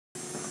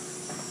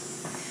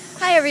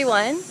Hi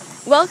everyone.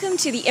 Welcome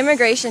to the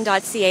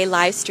Immigration.ca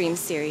live stream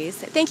series.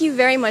 Thank you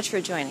very much for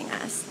joining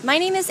us. My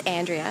name is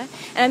Andrea,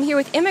 and I'm here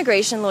with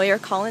immigration lawyer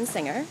Colin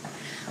Singer.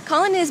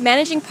 Colin is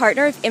managing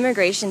partner of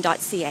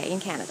Immigration.ca in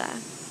Canada.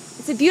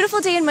 It's a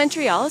beautiful day in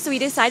Montreal, so we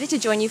decided to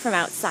join you from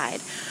outside.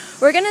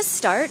 We're going to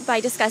start by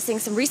discussing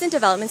some recent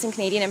developments in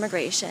Canadian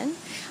immigration.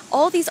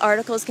 All these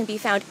articles can be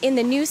found in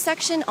the news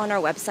section on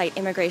our website,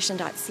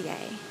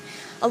 Immigration.ca.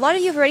 A lot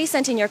of you have already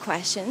sent in your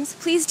questions.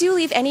 Please do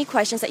leave any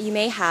questions that you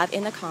may have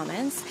in the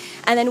comments,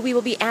 and then we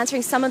will be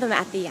answering some of them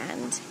at the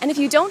end. And if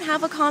you don't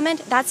have a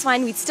comment, that's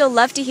fine. We'd still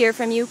love to hear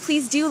from you.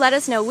 Please do let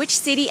us know which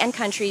city and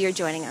country you're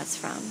joining us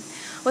from.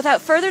 Without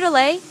further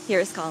delay,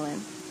 here's Colin.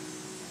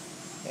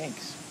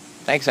 Thanks.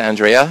 Thanks,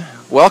 Andrea.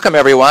 Welcome,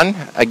 everyone.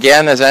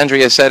 Again, as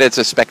Andrea said, it's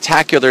a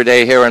spectacular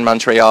day here in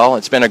Montreal.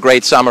 It's been a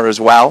great summer as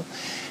well.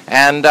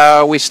 And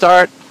we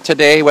start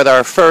today with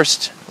our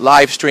first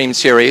live stream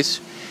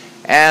series.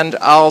 And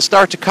I'll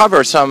start to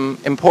cover some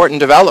important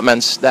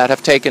developments that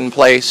have taken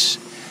place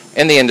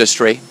in the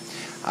industry.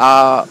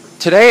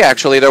 Today,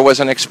 actually, there was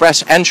an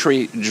express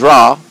entry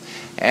draw,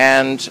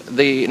 and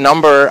the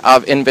number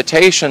of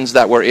invitations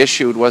that were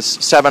issued was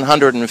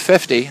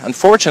 750.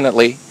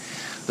 Unfortunately,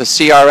 the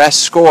CRS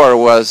score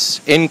was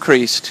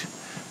increased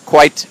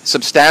quite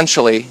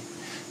substantially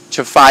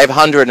to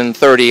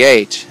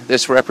 538.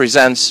 This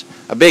represents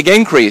a big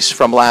increase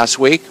from last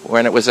week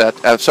when it was at,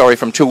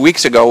 from 2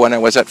 weeks ago when it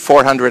was at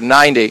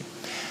 490.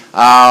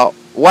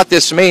 What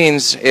this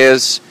means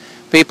is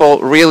people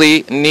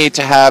really need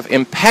to have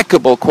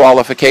impeccable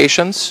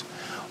qualifications,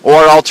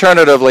 or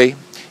alternatively,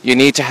 you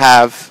need to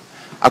have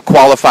a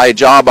qualified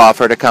job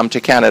offer to come to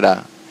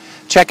Canada.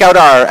 Check out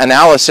our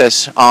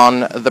analysis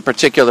on the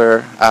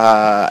particular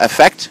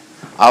effect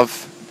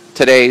of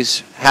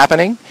today's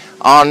happening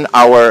on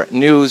our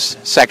news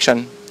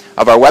section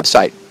of our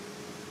website.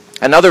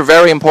 Another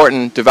very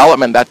important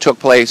development that took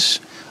place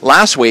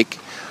last week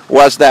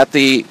was that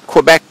the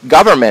Quebec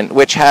government,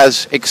 which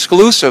has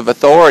exclusive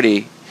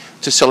authority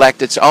to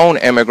select its own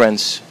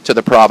immigrants to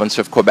the province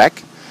of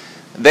Quebec,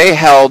 they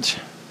held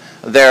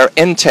their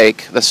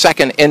intake, the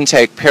second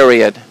intake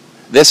period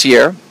this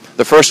year.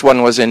 The first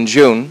one was in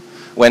June,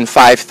 when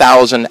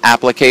 5,000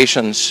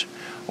 applications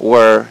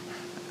were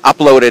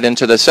uploaded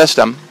into the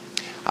system,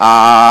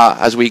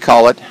 as we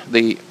call it,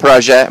 the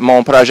projet,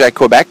 Mon Projet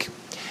Quebec.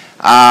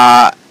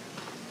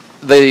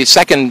 The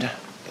second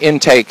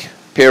intake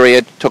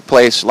period took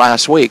place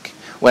last week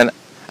when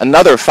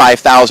another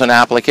 5,000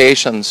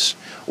 applications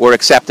were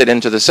accepted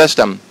into the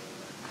system.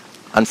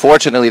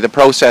 Unfortunately, the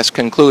process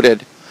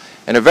concluded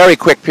in a very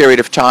quick period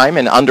of time,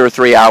 in under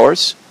 3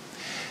 hours.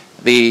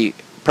 The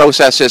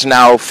process is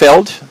now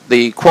filled.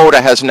 The quota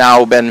has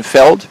now been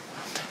filled.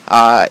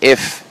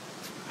 If,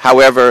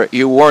 however,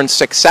 you weren't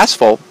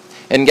successful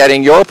in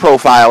getting your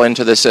profile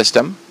into the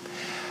system,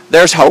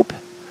 there's hope,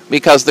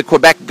 because the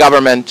Quebec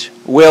government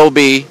will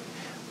be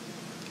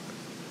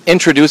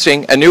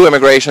introducing a new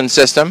immigration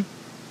system.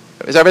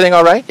 Is everything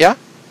all right? Yeah?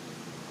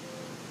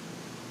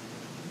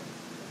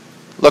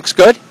 Looks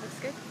good? Looks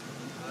good.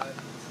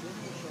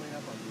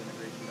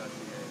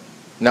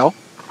 No?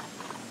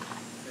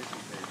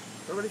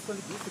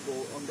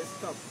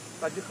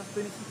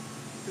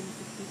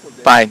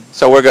 Fine,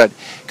 so we're good.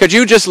 Could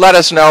you just let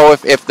us know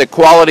if the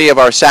quality of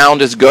our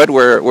sound is good?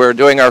 We're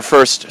doing our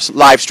first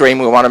live stream.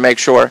 We want to make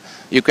sure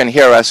you can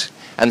hear us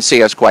and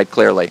see us quite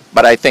clearly,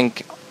 but I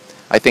think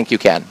you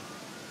can.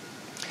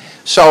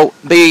 So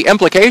the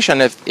implication,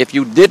 if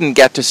you didn't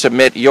get to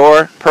submit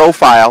your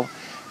profile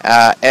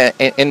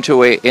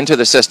into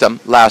the system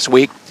last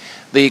week,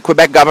 the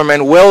Quebec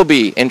government will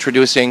be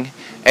introducing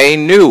a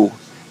new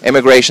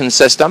immigration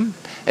system.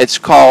 It's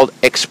called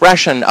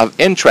Expression of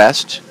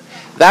Interest.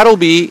 That'll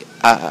be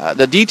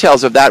the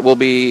details of that will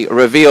be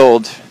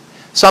revealed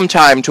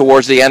sometime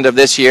towards the end of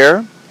this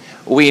year.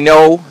 We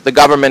know the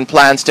government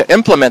plans to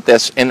implement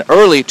this in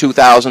early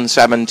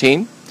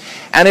 2017,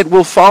 and it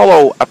will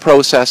follow a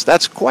process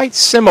that's quite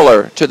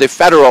similar to the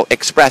federal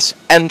express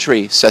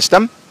entry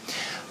system.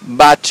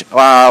 But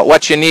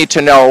what you need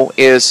to know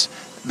is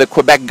the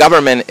Quebec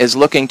government is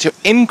looking to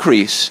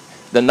increase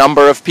the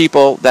number of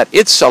people that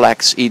it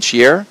selects each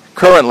year.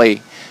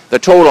 Currently, the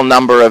total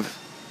number of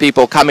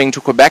people coming to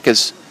Quebec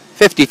is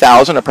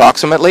 50,000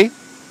 approximately.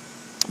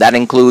 That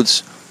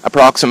includes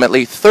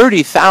approximately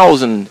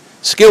 30,000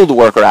 skilled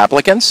worker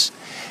applicants,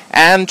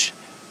 and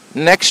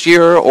next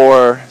year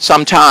or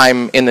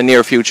sometime in the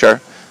near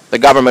future, the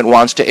government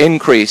wants to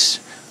increase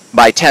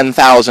by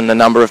 10,000 the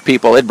number of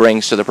people it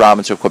brings to the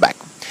province of Quebec.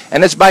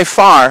 And it's by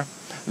far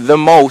the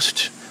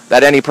most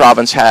that any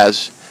province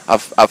has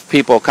of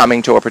people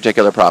coming to a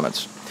particular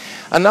province.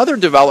 Another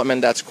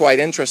development that's quite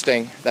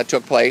interesting that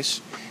took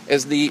place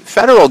is the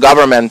federal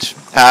government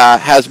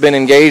has been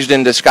engaged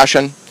in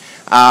discussion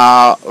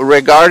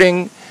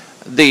regarding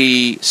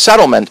the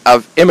settlement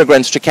of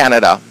immigrants to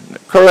Canada.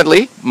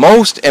 Currently,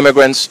 most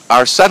immigrants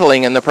are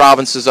settling in the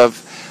provinces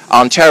of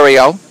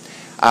Ontario,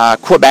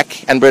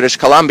 Quebec, and British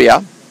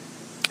Columbia,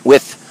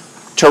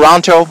 with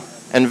Toronto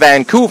and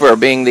Vancouver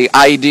being the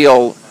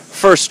ideal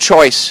first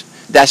choice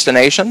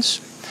destinations.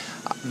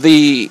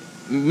 the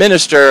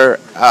minister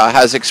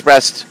has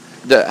expressed,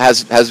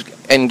 has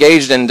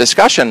engaged in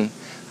discussion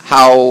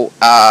how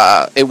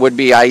it would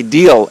be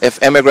ideal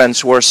if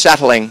immigrants were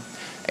settling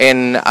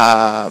in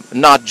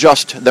not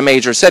just the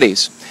major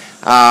cities.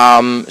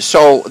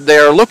 So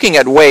they're looking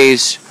at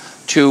ways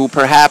to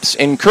perhaps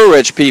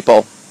encourage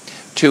people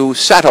to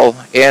settle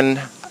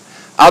in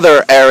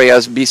other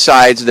areas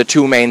besides the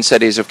two main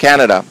cities of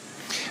Canada.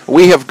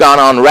 We have gone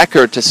on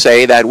record to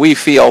say that we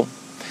feel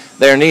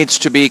there needs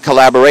to be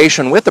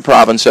collaboration with the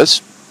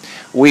provinces.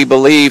 We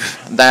believe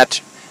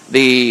that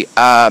the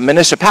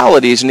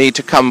municipalities need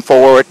to come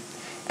forward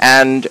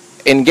and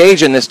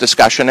engage in this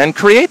discussion and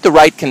create the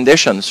right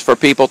conditions for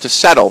people to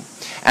settle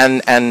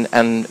and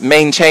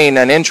maintain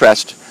an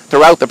interest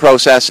throughout the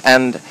process,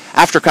 and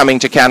after coming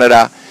to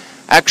Canada,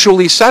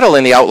 actually settle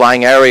in the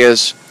outlying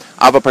areas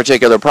of a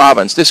particular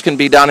province. This can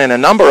be done in a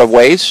number of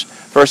ways.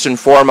 First and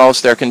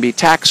foremost, there can be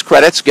tax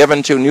credits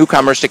given to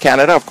newcomers to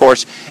Canada. Of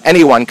course,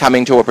 anyone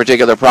coming to a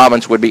particular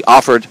province would be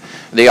offered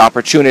the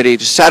opportunity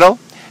to settle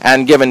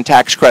and given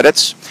tax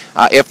credits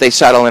if they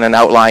settle in an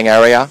outlying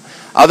area.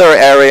 Other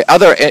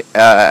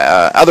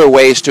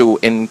ways to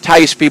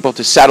entice people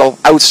to settle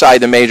outside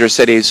the major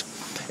cities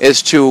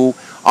is to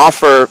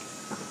offer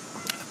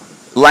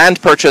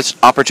land purchase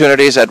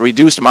opportunities at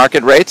reduced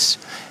market rates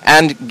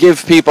and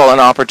give people an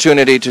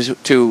opportunity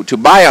to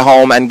buy a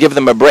home and give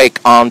them a break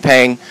on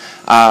paying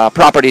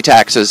property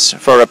taxes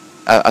for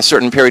a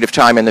certain period of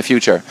time in the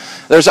future.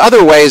 There's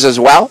other ways as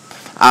well,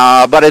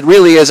 but it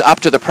really is up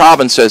to the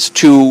provinces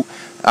to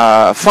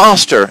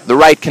foster the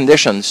right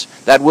conditions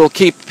that will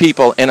keep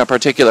people in a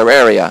particular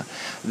area.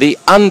 The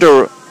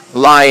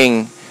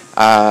underlying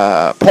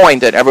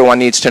point that everyone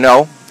needs to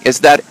know is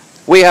that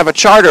we have a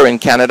charter in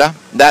Canada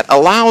that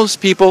allows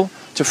people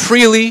to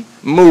freely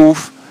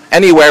move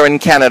anywhere in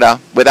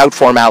Canada without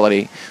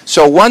formality.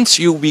 So once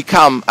you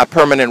become a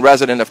permanent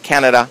resident of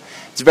Canada,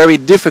 it's very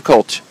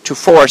difficult to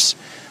force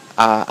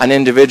an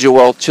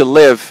individual to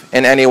live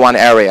in any one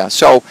area.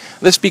 So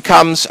this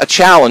becomes a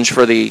challenge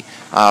for the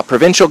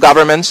provincial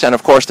governments and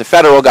of course the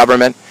federal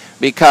government,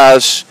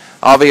 because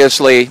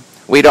obviously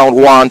we don't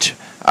want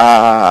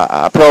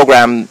a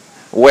program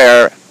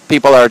where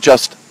people are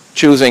just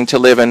choosing to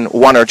live in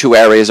one or two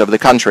areas of the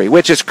country,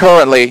 which is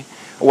currently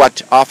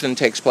what often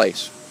takes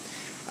place.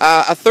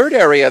 A third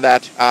area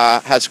that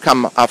has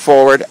come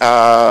forward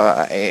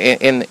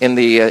in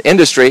the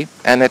industry,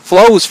 and it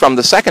flows from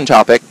the second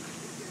topic,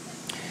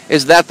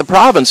 is that the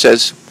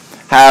provinces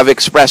have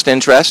expressed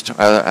interest,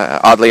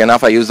 oddly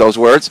enough I use those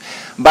words,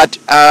 but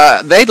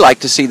they'd like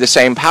to see the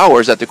same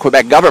powers that the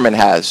Quebec government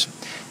has.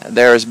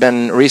 There's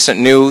been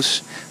recent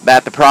news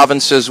that the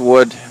provinces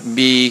would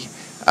be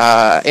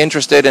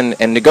interested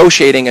in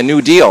negotiating a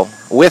new deal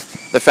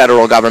with the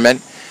federal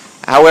government.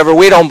 However,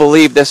 we don't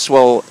believe this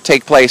will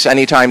take place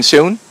anytime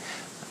soon.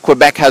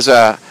 Quebec has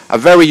a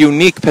very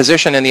unique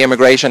position in the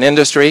immigration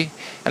industry,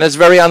 and it's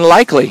very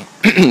unlikely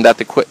that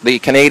the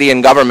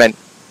Canadian government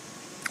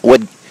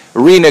would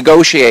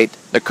renegotiate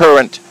the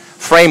current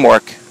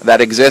framework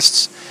that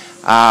exists.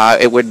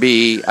 It would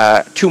be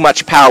too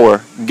much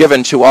power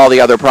given to all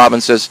the other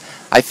provinces.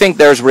 I think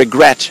there's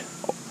regret.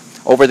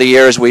 Over the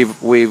years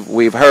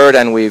we've heard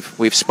and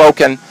we've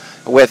spoken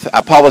with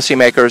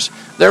policymakers.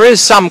 There is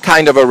some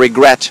kind of a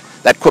regret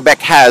that Quebec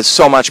has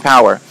so much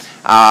power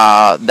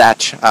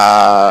that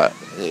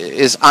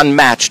is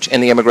unmatched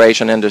in the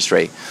immigration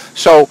industry.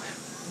 So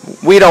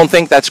we don't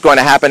think that's going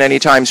to happen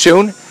anytime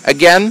soon.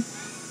 Again,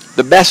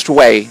 the best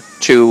way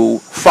to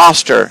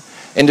foster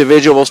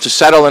individuals to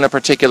settle in a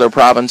particular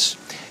province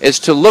is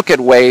to look at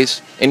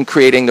ways in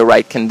creating the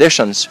right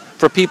conditions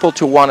for people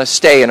to want to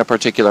stay in a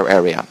particular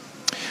area.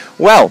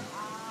 Well,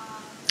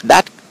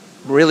 that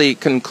really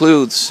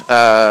concludes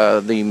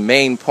the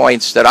main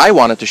points that I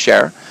wanted to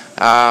share.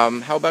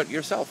 How about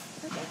yourself?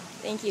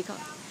 Thank you,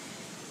 Colin.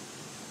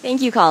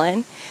 Thank you,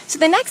 Colin. So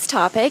the next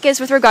topic is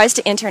with regards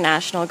to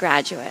international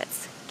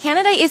graduates.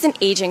 Canada is an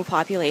aging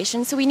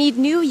population, so we need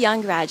new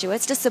young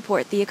graduates to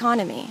support the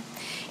economy.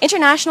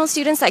 International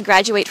students that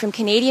graduate from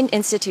Canadian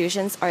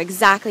institutions are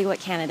exactly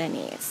what Canada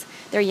needs.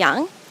 They're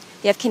young,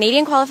 they have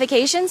Canadian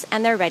qualifications,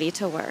 and they're ready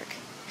to work.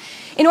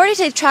 In order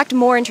to attract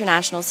more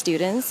international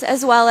students,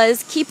 as well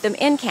as keep them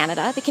in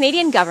Canada, the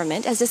Canadian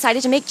government has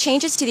decided to make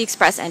changes to the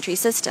express entry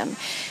system.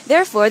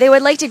 Therefore, they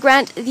would like to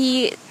grant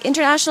the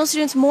international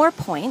students more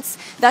points,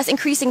 thus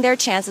increasing their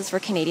chances for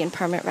Canadian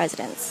permanent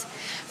residence.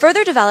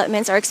 Further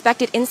developments are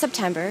expected in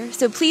September,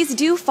 so please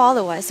do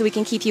follow us so we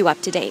can keep you up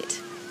to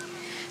date.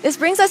 This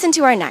brings us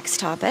into our next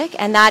topic,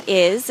 and that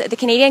is the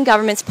Canadian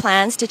government's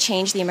plans to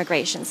change the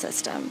immigration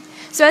system.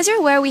 So as you're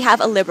aware, we have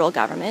a Liberal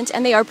government,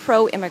 and they are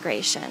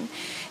pro-immigration.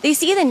 They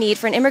see the need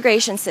for an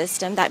immigration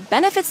system that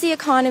benefits the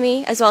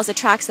economy as well as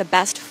attracts the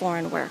best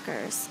foreign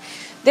workers.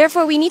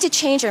 Therefore, we need to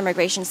change our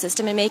immigration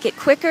system and make it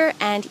quicker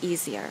and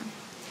easier.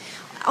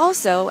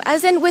 Also,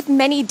 as in with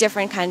many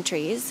different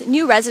countries,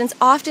 new residents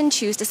often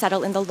choose to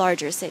settle in the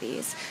larger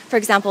cities. For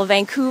example,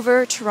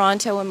 Vancouver,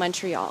 Toronto, and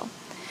Montreal.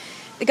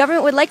 The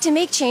government would like to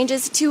make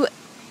changes to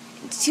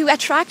to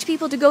attract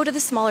people to go to the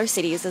smaller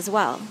cities as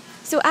well.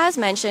 So as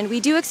mentioned, we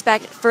do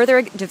expect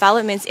further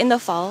developments in the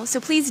fall, so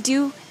please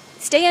do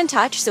stay in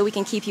touch so we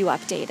can keep you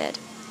updated.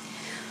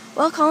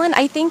 Well, Colin,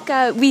 I think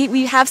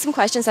we have some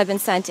questions that have been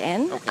sent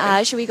in.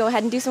 Okay. Should we go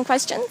ahead and do some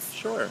questions?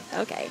 Sure.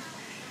 Okay.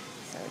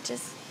 So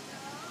just...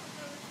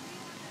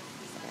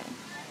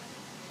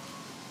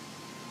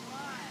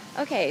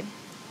 Okay.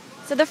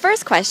 So the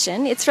first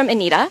question, it's from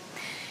Anita,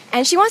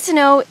 and she wants to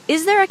know,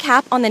 is there a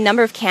cap on the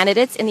number of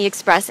candidates in the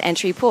express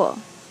entry pool?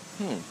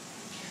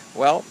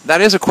 Well,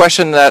 that is a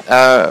question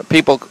that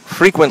people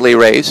frequently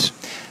raise.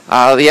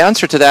 The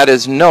answer to that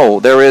is no.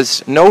 There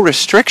is no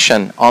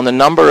restriction on the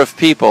number of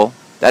people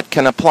that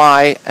can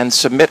apply and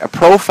submit a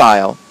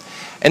profile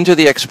into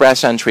the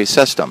express entry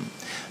system.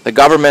 The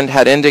government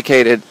had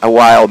indicated a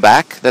while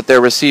back that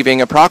they're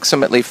receiving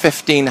approximately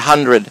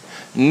 1,500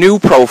 new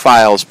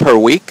profiles per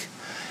week.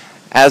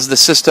 As the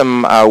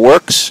system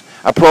works,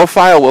 a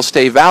profile will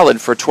stay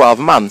valid for 12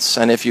 months,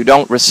 and if you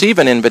don't receive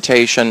an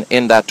invitation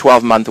in that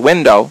 12-month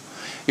window,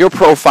 your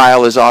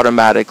profile is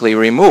automatically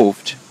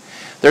removed.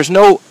 There's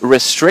no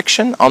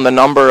restriction on the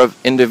number of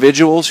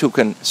individuals who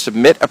can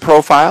submit a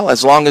profile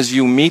as long as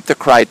you meet the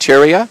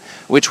criteria,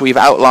 which we've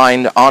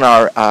outlined on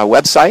our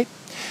website.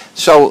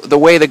 So the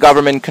way the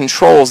government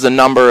controls the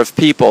number of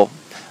people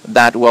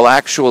that will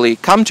actually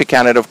come to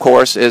Canada, of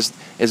course, is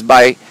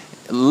by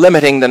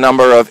limiting the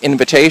number of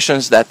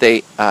invitations that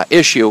they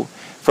issue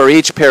for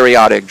each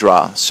periodic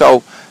draw.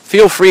 So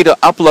feel free to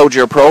upload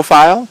your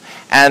profile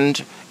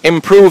and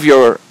improve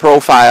your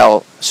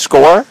profile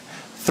score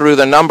through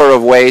the number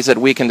of ways that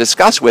we can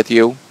discuss with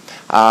you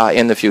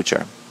in the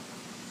future.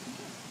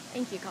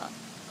 Thank you, Colin.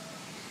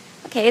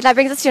 Okay, that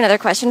brings us to another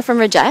question from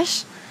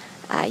Rajesh.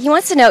 He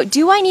wants to know,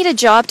 do I need a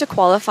job to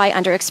qualify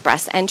under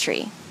express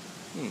entry?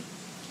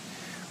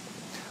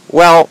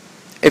 Well,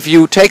 if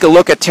you take a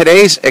look at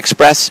today's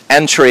express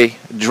entry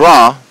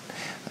draw,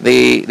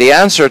 the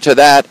answer to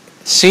that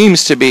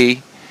seems to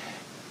be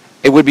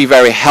it would be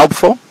very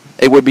helpful,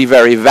 it would be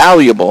very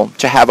valuable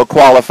to have a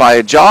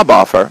qualified job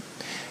offer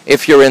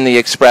if you're in the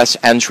express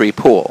entry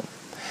pool.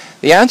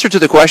 The answer to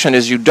the question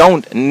is you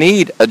don't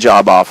need a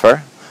job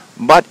offer,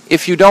 but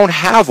if you don't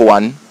have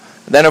one,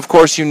 then of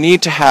course you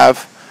need to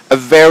have a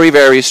very,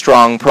 very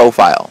strong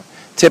profile.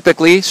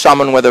 Typically,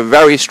 someone with a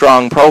very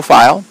strong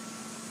profile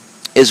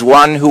is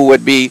one who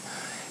would be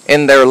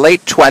in their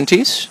late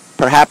 20s,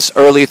 perhaps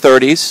early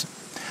 30s,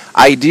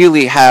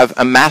 ideally have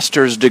a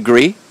master's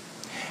degree,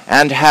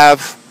 and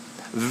have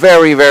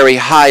very, very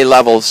high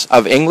levels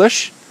of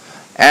English.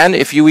 And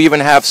if you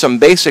even have some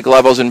basic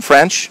levels in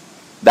French,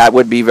 that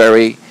would be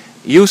very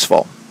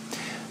useful.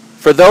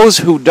 For those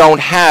who don't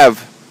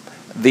have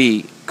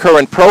the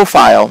current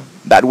profile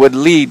that would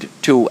lead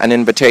to an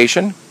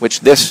invitation,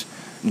 which this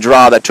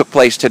draw that took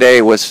place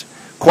today was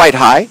quite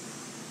high,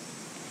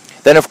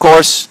 then of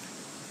course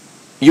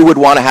you would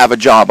want to have a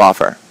job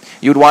offer.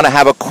 You'd want to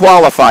have a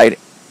qualified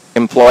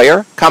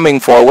employer coming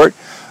forward,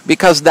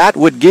 because that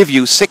would give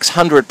you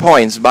 600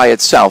 points by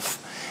itself,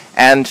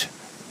 and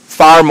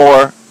far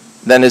more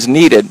than is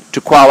needed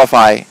to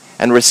qualify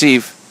and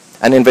receive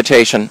an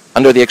invitation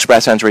under the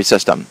express entry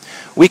system.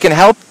 We can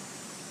help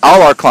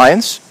all our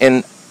clients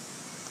in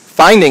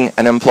finding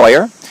an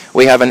employer.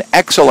 We have an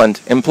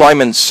excellent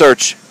employment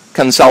search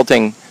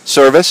consulting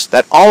service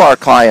that all our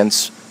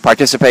clients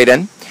participate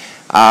in.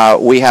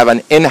 We have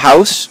an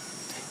in-house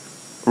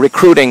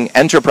recruiting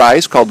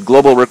enterprise called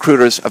Global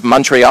Recruiters of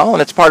Montreal,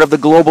 and it's part of the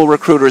Global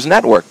Recruiters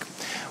Network,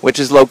 which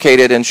is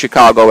located in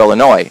Chicago,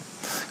 Illinois.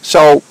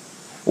 So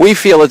we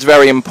feel it's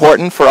very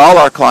important for all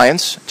our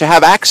clients to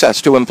have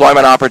access to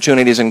employment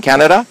opportunities in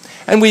Canada,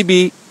 and we'd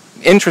be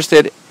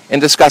interested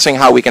in discussing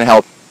how we can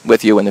help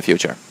with you in the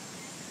future.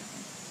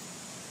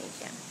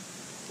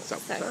 Thank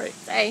you.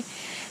 Sorry.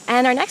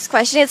 And our next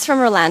question is from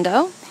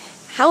Orlando.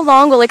 How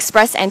long will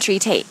express entry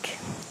take?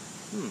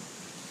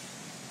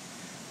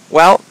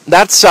 Well,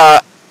 that's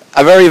a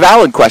very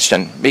valid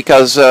question,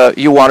 because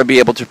you want to be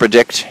able to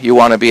predict, you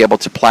want to be able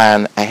to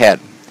plan ahead.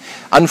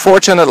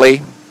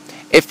 Unfortunately,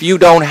 if you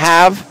don't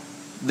have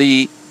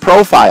the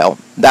profile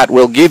that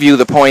will give you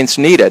the points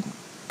needed,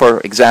 for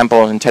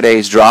example in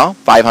today's draw,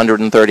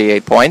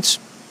 538 points,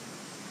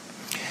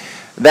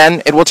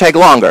 then it will take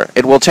longer.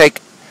 It will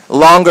take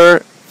longer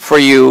for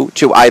you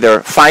to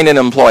either find an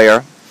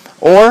employer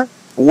or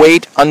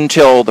wait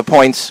until the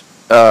points,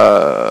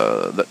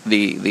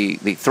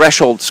 the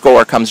threshold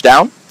score comes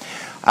down,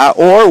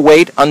 or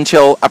wait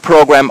until a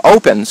program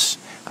opens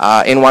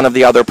in one of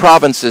the other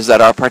provinces that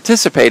are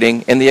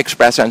participating in the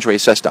express entry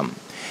system.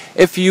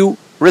 If you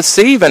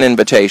receive an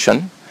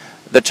invitation,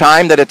 the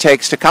time that it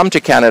takes to come to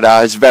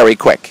Canada is very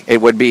quick.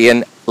 It would be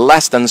in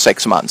less than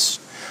 6 months.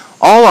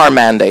 All our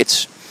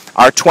mandates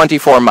are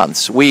 24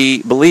 months.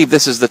 We believe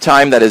this is the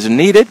time that is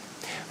needed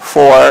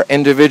for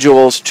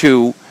individuals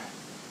to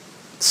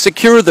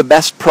secure the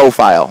best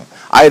profile,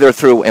 either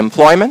through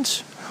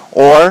employment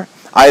or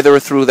either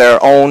through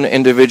their own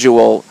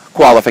individual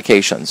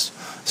qualifications.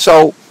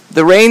 So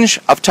the range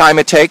of time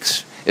it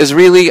takes is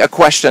really a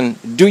question: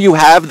 do you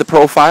have the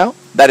profile?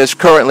 that is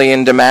currently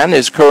in demand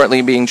is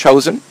currently being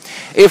chosen.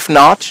 If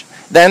not,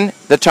 then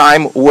the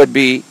time would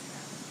be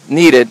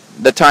needed,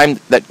 the time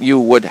that you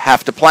would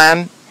have to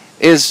plan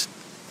is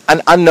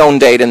an unknown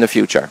date in the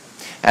future.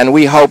 And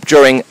we hope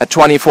during a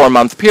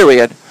 24-month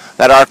period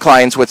that our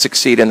clients would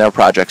succeed in their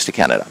projects to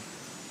Canada.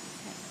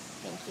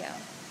 Thank you.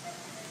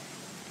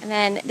 And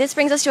then this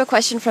brings us to a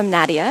question from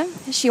Nadia.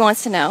 She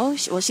wants to know,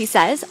 well, she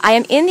says, I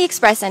am in the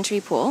express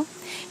entry pool.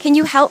 Can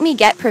you help me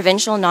get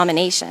provincial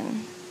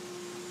nomination?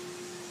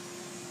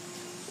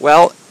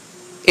 Well,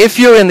 if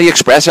you're in the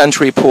express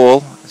entry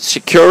pool,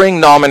 securing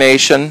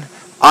nomination,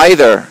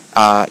 either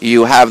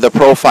you have the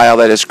profile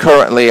that is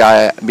currently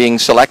being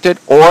selected,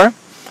 or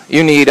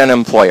you need an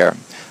employer.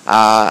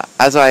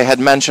 As I had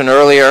mentioned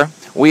earlier,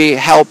 we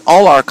help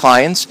all our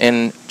clients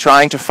in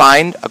trying to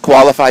find a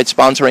qualified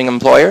sponsoring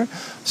employer.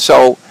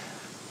 So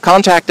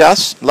contact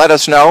us, let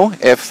us know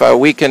if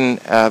we can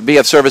be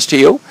of service to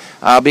you,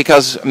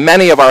 because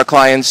many of our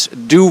clients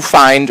do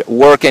find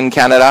work in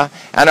Canada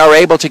and are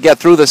able to get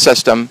through the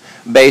system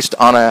based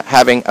on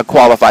having a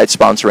qualified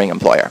sponsoring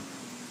employer.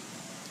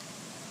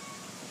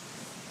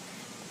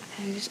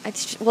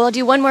 Well, I'll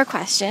do one more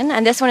question,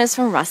 and this one is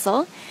from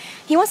Russell.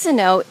 He wants to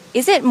know,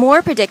 is it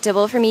more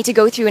predictable for me to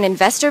go through an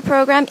investor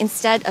program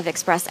instead of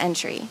express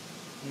entry?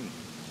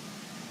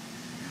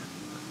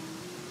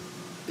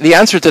 The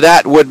answer to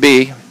that would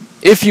be,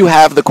 if you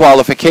have the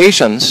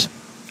qualifications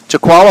to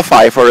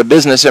qualify for a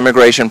business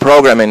immigration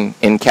program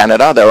in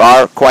Canada, there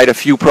are quite a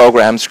few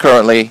programs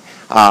currently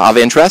of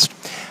interest,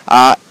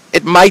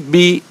 it might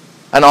be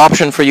an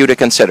option for you to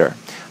consider.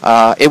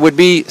 It would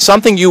be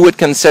something you would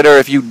consider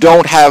if you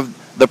don't have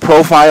the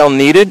profile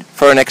needed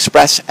for an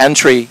express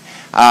entry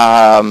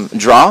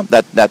draw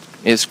that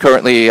is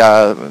currently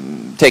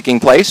taking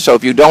place. So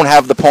if you don't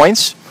have the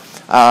points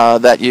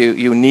that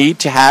you need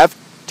to have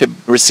to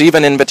receive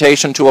an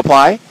invitation to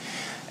apply,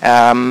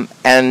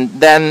 and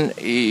then,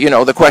 you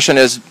know, the question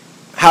is,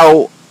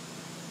 how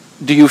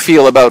do you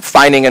feel about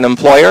finding an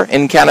employer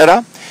in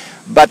Canada?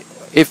 But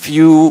if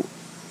you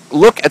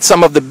look at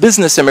some of the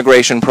business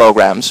immigration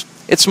programs,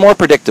 it's more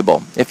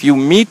predictable. If you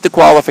meet the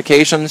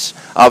qualifications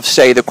of,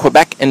 say, the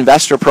Quebec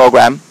Investor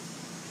Program,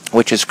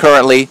 which is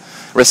currently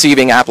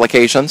receiving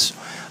applications,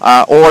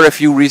 or if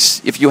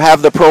you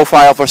have the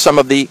profile for some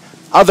of the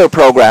other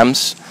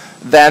programs,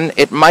 then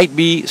it might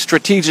be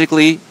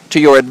strategically to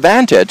your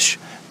advantage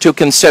to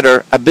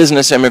consider a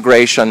business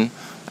immigration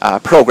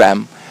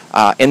program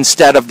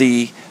instead of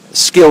the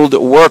skilled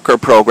worker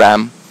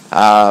program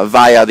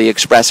via the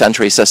express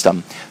entry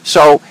system.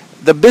 So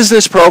the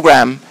business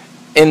program,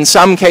 in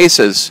some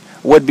cases,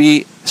 would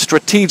be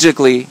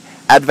strategically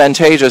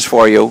advantageous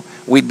for you.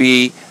 We'd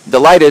be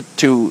delighted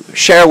to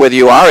share with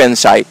you our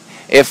insight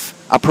if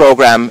a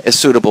program is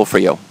suitable for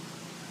you.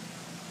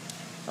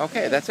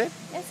 Okay, that's it?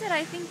 That's it.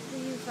 I think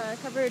we've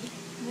covered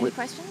many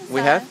questions.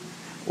 We have?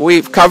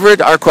 We've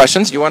covered our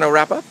questions. You want to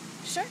wrap up?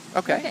 Sure.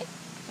 Okay.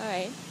 All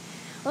right.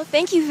 Well,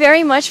 thank you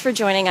very much for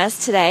joining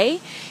us today.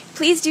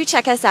 Please do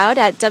check us out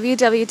at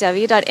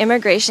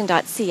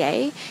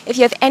www.Immigration.ca. If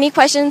you have any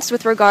questions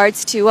with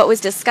regards to what was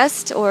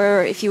discussed,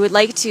 or if you would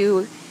like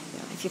to,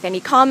 if you have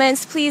any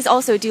comments, please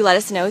also do let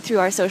us know through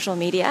our social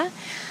media.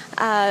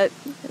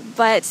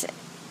 But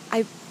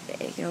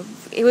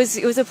it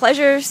was a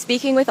pleasure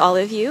speaking with all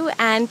of you,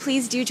 and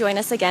please do join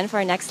us again for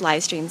our next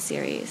live stream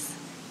series.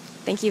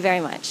 Thank you very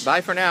much.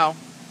 Bye for now.